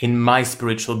evil in my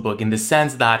spiritual book, in the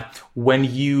sense that when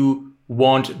you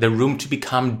want the room to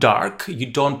become dark, you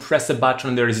don't press a button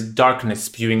and there is darkness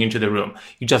spewing into the room.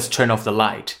 You just turn off the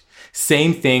light.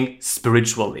 Same thing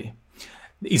spiritually.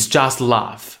 It's just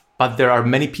love. But there are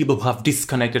many people who have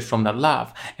disconnected from that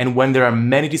love. And when there are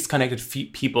many disconnected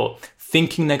people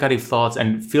thinking negative thoughts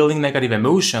and feeling negative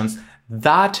emotions,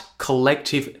 that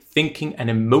collective thinking and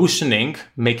emotioning,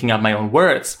 making up my own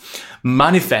words,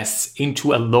 manifests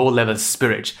into a low-level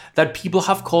spirit that people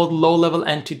have called low-level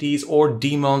entities or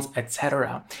demons,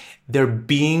 etc. They're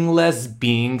beingless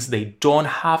beings. They don't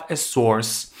have a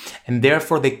source, and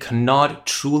therefore they cannot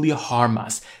truly harm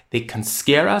us. They can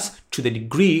scare us to the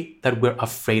degree that we're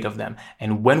afraid of them.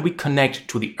 And when we connect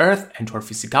to the earth and to our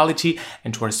physicality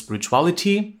and to our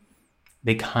spirituality,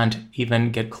 they can't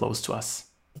even get close to us.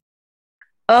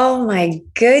 Oh my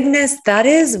goodness. That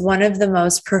is one of the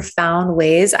most profound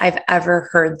ways I've ever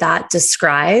heard that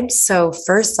described. So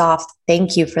first off,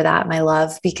 thank you for that, my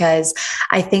love, because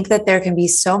I think that there can be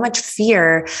so much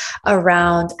fear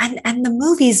around, and the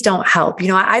movies don't help. You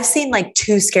know, I've seen like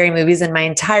 2 scary movies in my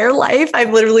entire life.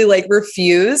 I've literally like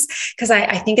refused because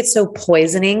I think it's so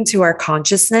poisoning to our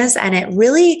consciousness, and it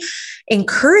really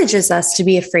encourages us to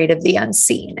be afraid of the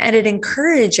unseen. And it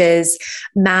encourages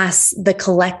the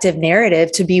collective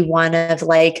narrative to be one of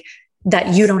like,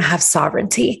 that you don't have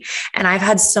sovereignty. And I've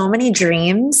had so many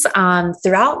dreams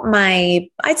throughout I'd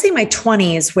say my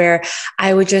 20s, where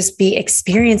I would just be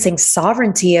experiencing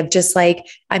sovereignty of just like,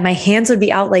 my hands would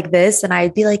be out like this, and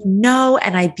I'd be like, no.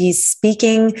 And I'd be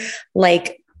speaking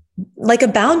like a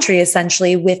boundary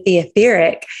essentially with the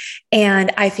etheric.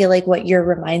 And I feel like what you're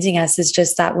reminding us is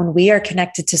just that when we are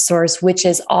connected to source, which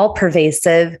is all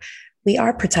pervasive, we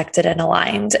are protected and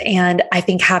aligned. And I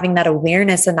think having that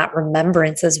awareness and that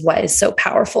remembrance is what is so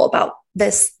powerful about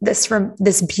this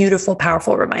beautiful,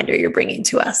 powerful reminder you're bringing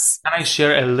to us. Can I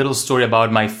share a little story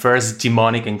about my first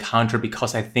demonic encounter?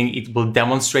 Because I think it will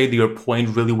demonstrate your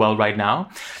point really well right now.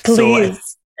 Please.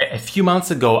 So a few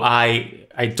months ago, I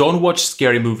don't watch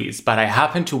scary movies, but I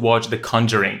happened to watch The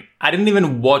Conjuring. I didn't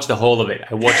even watch the whole of it.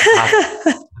 I watched half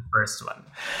the first one.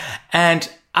 And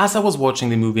as I was watching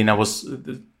the movie and I was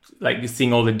like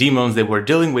seeing all the demons they were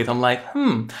dealing with, I'm like,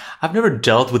 I've never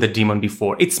dealt with a demon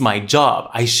before. It's my job.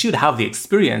 I should have the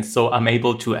experience, so I'm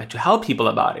able to help people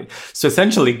about it. So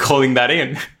essentially calling that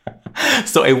in.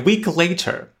 So a week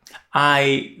later,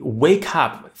 I wake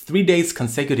up 3 days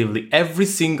consecutively every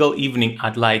single evening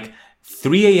at like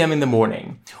 3 a.m. in the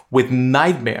morning with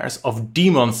nightmares of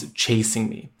demons chasing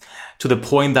me, to the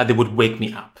point that they would wake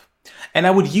me up. And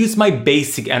I would use my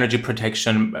basic energy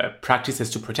protection practices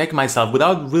to protect myself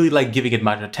without really like giving it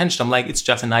much attention. I'm like, it's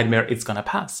just a nightmare. It's going to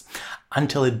pass.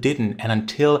 Until it didn't, and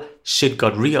until shit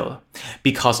got real.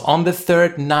 Because on the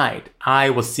third night, I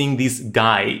was seeing this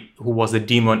guy who was a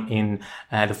demon in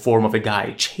the form of a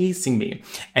guy chasing me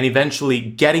and eventually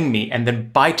getting me and then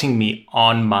biting me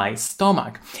on my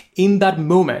stomach. In that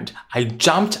moment, I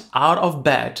jumped out of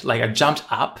bed, like I jumped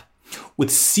up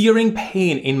with searing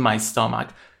pain in my stomach.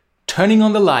 Turning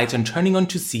on the light and turning on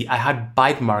to see, I had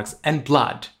bite marks and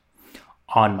blood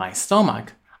on my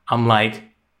stomach. I'm like,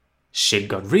 shit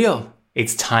got real.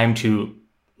 It's time to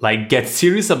like get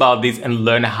serious about this and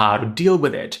learn how to deal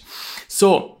with it.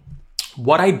 So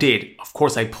what I did, of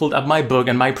course, I pulled up my book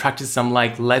and my practice. I'm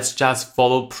like, let's just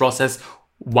follow process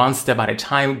one step at a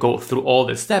time, go through all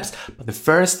the steps. But the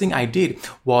first thing I did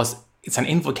was, it's an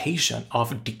invocation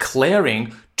of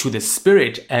declaring to the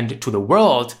spirit and to the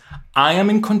world, I am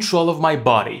in control of my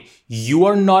body. You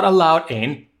are not allowed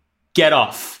in. Get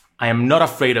off. I am not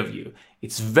afraid of you.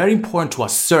 It's very important to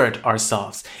assert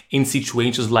ourselves in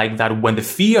situations like that when the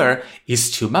fear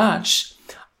is too much.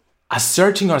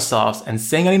 Asserting ourselves and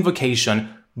saying an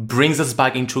invocation brings us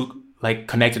back into like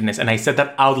connectedness. And I said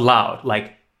that out loud,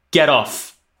 like, get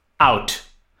off, out.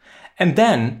 And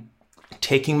then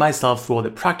taking myself through all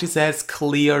the practices,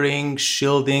 clearing,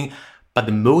 shielding. But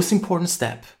the most important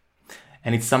step,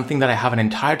 and it's something that I have an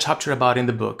entire chapter about in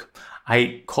the book,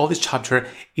 I call this chapter,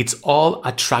 it's all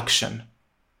attraction.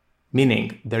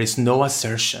 Meaning there is no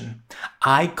assertion.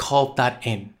 I called that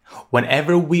in.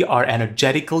 Whenever we are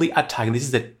energetically attacked, this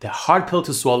is the hard pill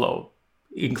to swallow,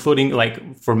 including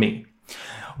like for me.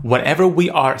 Whenever we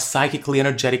are psychically,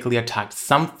 energetically attacked,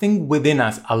 something within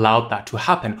us allowed that to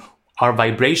happen. Our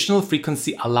vibrational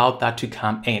frequency allowed that to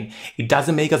come in. It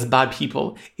doesn't make us bad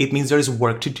people. It means there is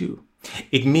work to do.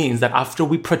 It means that after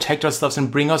we protect ourselves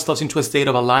and bring ourselves into a state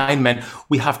of alignment,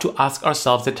 we have to ask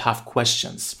ourselves the tough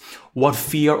questions. What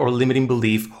fear or limiting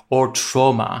belief or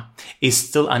trauma is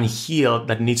still unhealed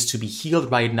that needs to be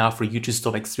healed right now for you to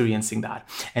stop experiencing that?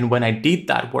 And when I did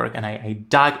that work and I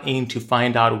dug in to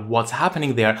find out what's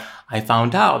happening there, I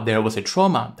found out there was a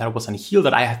trauma that was unhealed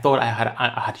that I thought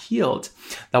I had healed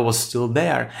that was still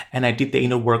there. And I did the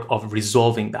inner work of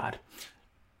resolving that.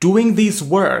 Doing this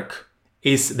work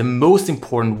is the most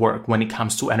important work when it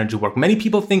comes to energy work. Many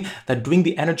people think that doing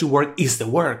the energy work is the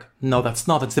work. No, that's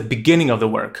not. That's the beginning of the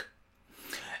work.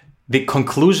 The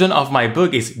conclusion of my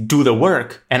book is do the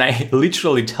work. And I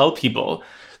literally tell people,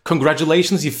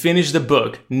 congratulations, you finished the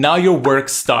book. Now your work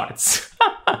starts.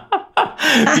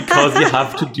 Because you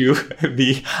have to do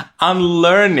the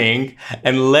unlearning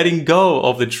and letting go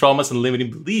of the traumas and limiting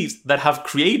beliefs that have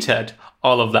created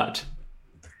all of that.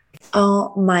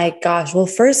 Oh my gosh. Well,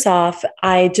 first off,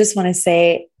 I just want to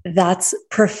say that's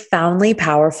profoundly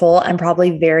powerful and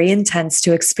probably very intense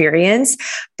to experience.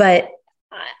 But,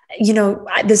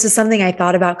 this is something I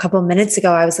thought about a couple of minutes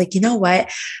ago. I was like, you know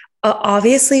what?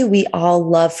 Obviously, we all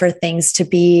love for things to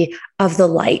be of the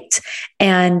light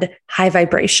and high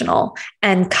vibrational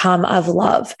and come of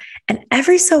love. And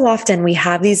every so often we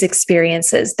have these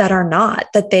experiences that are not,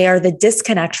 that they are the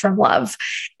disconnect from love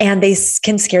and they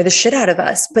can scare the shit out of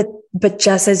us. But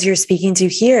just as you're speaking to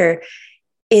here,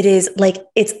 it is like,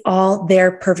 it's all there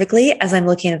perfectly as I'm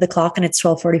looking at the clock and it's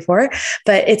 12:44,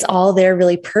 but it's all there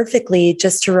really perfectly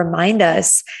just to remind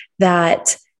us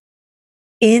that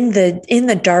in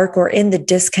the dark or in the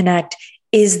disconnect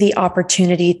is the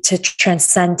opportunity to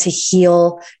transcend, to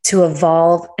heal, to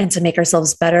evolve, and to make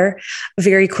ourselves better.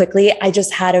 Very quickly, I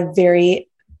just had a very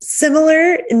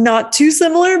similar, not too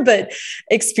similar, but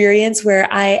experience where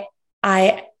I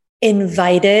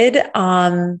invited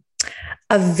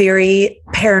a very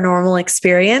paranormal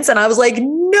experience. And I was like,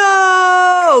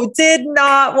 no, did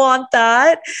not want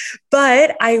that.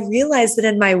 But I realized that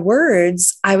in my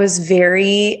words, I was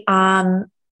very,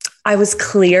 I was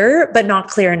clear, but not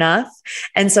clear enough.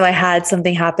 And so I had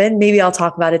something happen. Maybe I'll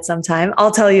talk about it sometime.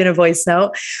 I'll tell you in a voice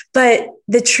note. But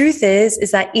the truth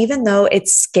is that even though it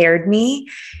scared me,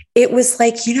 it was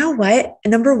like, you know what?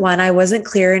 Number one, I wasn't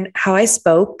clear in how I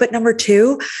spoke. But number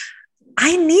two,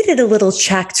 I needed a little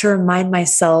check to remind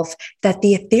myself that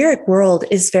the etheric world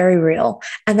is very real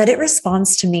and that it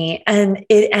responds to me. And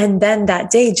then that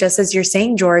day, just as you're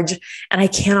saying, George, and I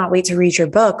cannot wait to read your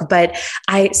book, but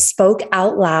I spoke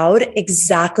out loud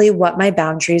exactly what my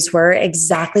boundaries were,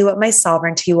 exactly what my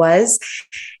sovereignty was.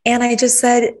 And I just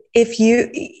said, if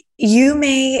you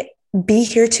may be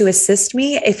here to assist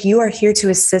me, if you are here to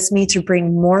assist me to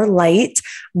bring more light,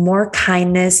 more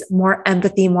kindness, more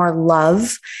empathy, more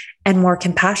love, and more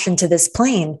compassion to this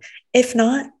plane. If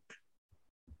not,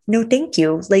 no, thank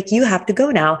you. Like, you have to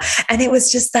go now. And it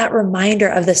was just that reminder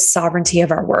of the sovereignty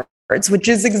of our words, which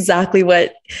is exactly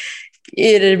what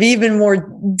at an even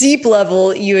more deep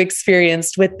level you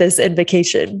experienced with this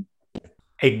invocation.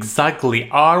 Exactly.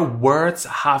 Our words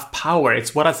have power.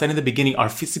 It's what I said in the beginning. Our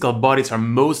physical bodies are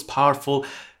most powerful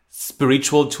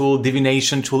spiritual tool,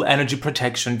 divination tool, energy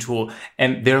protection tool.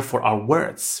 And therefore our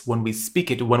words, when we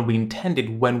speak it, when we intend it,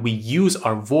 when we use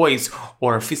our voice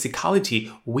or our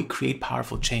physicality, we create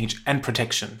powerful change and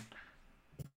protection.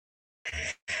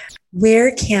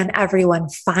 Where can everyone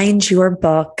find your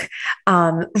book?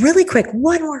 Really quick,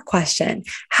 one more question.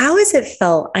 How has it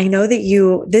felt? I know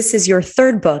that this is your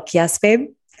third book. Yes, babe?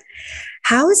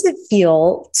 How does it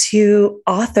feel to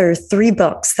author 3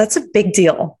 books? That's a big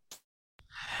deal.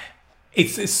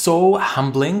 It's so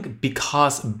humbling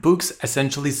because books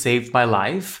essentially saved my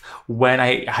life. When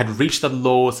I had reached that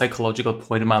low psychological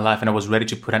point in my life and I was ready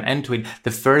to put an end to it,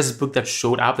 the first book that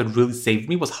showed up that really saved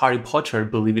me was Harry Potter,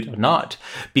 believe it or not,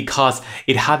 because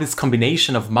it had this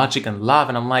combination of magic and love.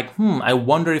 And I'm like, I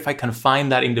wonder if I can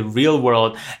find that in the real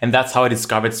world. And that's how I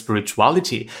discovered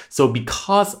spirituality. So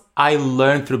because I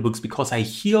learned through books, because I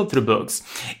healed through books,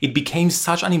 it became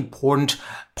such an important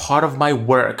part of my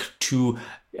work to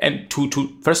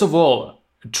first of all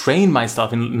train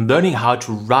myself in learning how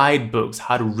to write books,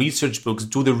 how to research books,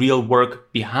 do the real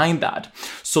work behind that,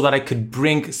 so that I could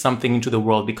bring something into the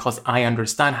world. Because I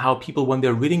understand how people, when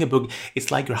they're reading a book,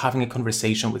 it's like you're having a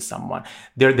conversation with someone.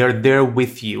 They're there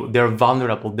with you. They're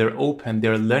vulnerable. They're open.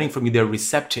 They're learning from you. They're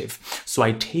receptive. So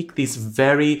I take this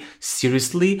very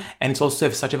seriously, and it's also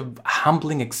such a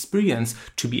humbling experience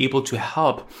to be able to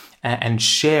help and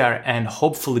share and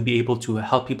hopefully be able to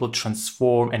help people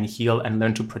transform and heal and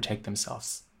learn to protect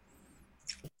themselves.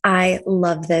 I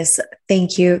love this.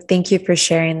 Thank you. Thank you for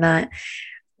sharing that.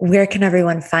 Where can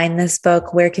everyone find this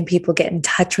book? Where can people get in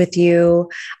touch with you?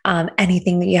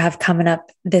 Anything that you have coming up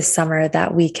this summer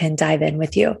that we can dive in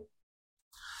with you?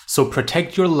 So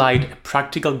Protect Your Light, a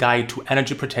practical guide to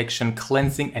energy protection,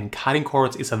 cleansing, and cutting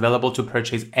cords is available to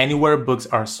purchase anywhere books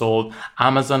are sold,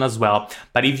 Amazon as well.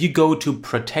 But if you go to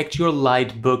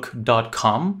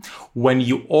protectyourlightbook.com, when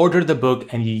you order the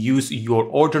book and you use your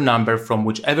order number from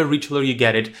whichever retailer you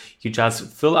get it, you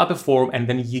just fill up a form and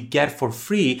then you get for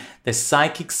free the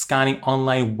Psychic Scanning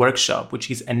Online Workshop, which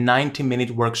is a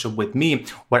 90-minute workshop with me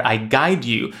where I guide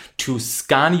you to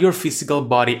scan your physical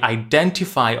body,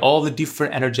 identify all the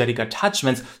different energetic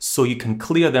attachments so you can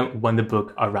clear them when the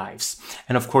book arrives.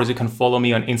 And of course, you can follow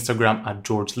me on Instagram at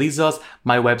George Lizos,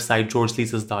 my website,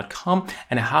 georgelizos.com,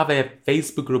 and I have a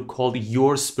Facebook group called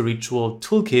Your Spiritual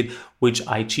Toolkit, which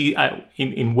I teach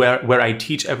where I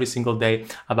teach every single day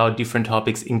about different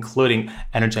topics, including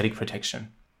energetic protection.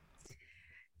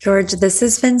 George, this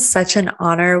has been such an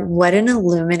honor. What an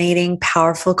illuminating,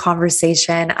 powerful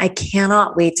conversation. I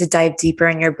cannot wait to dive deeper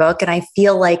in your book. And I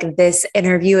feel like this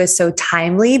interview is so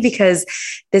timely because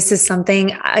this is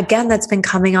something, again, that's been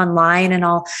coming online, and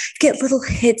I'll get little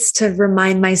hits to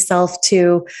remind myself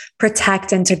to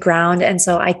protect and to ground. And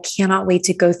so I cannot wait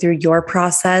to go through your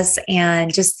process,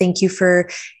 and just thank you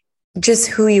for just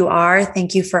who you are.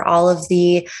 Thank you for all of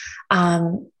the,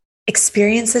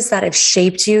 experiences that have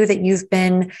shaped you, that you've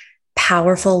been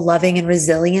powerful, loving, and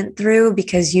resilient through,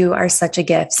 because you are such a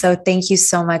gift. So thank you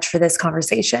so much for this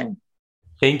conversation.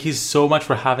 Thank you so much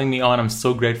for having me on. I'm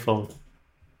so grateful.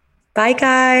 Bye,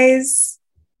 guys.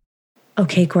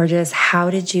 Okay, gorgeous. How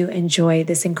did you enjoy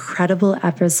this incredible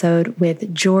episode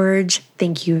with George?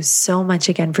 Thank you so much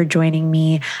again for joining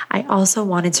me. I also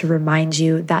wanted to remind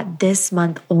you that this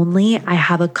month only, I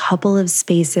have a couple of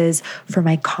spaces for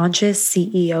my Conscious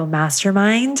CEO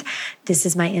Mastermind. This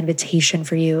is my invitation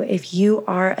for you. If you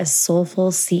are a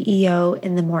soulful CEO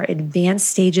in the more advanced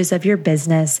stages of your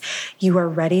business, you are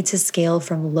ready to scale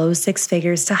from low 6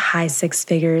 figures to high 6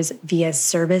 figures via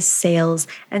service, sales,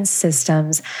 and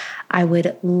systems, I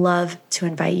would love to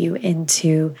invite you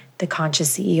into the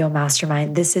Conscious CEO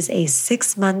Mastermind. This is a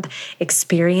 6-month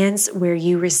experience where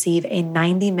you receive a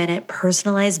 90-minute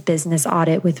personalized business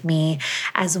audit with me,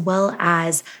 as well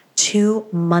as 2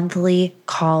 monthly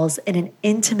calls in an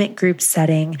intimate group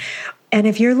setting. And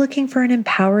if you're looking for an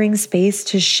empowering space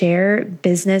to share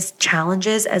business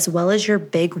challenges as well as your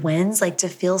big wins, like to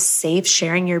feel safe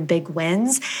sharing your big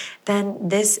wins, then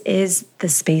this is the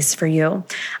space for you.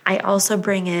 I also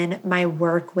bring in my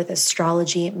work with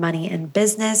astrology, money, and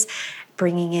business,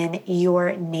 bringing in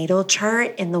your natal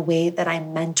chart in the way that I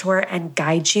mentor and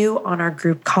guide you on our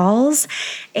group calls.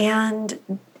 And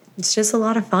it's just a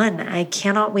lot of fun. I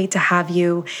cannot wait to have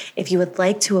you. If you would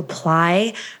like to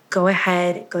apply, go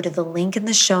ahead, go to the link in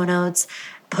the show notes,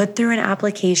 put through an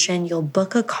application, you'll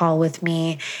book a call with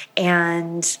me,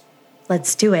 and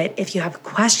let's do it. If you have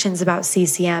questions about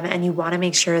CCM and you want to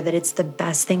make sure that it's the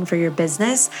best thing for your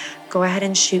business, go ahead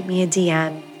and shoot me a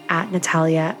DM at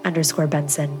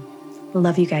Natalia_Benson.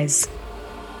 Love you guys.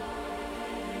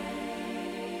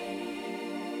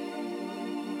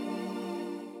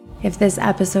 If this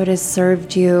episode has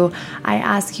served you, I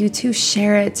ask you to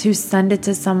share it, to send it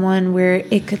to someone where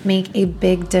it could make a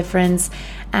big difference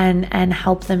and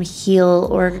help them heal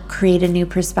or create a new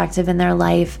perspective in their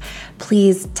life.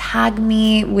 Please tag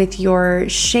me with your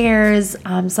shares,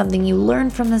 something you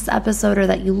learned from this episode or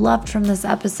that you loved from this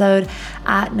episode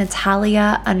at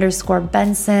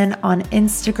Natalia_Benson on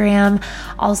Instagram.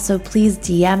 Also, please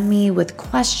DM me with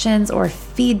questions or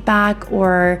feedback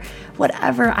or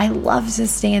whatever. I love to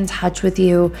stay in touch with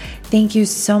you. Thank you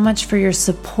so much for your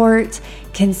support.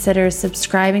 Consider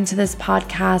subscribing to this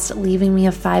podcast, leaving me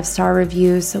a 5-star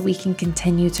review so we can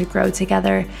continue to grow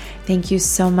together. Thank you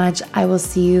so much. I will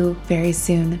see you very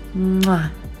soon.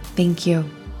 Mwah. Thank you.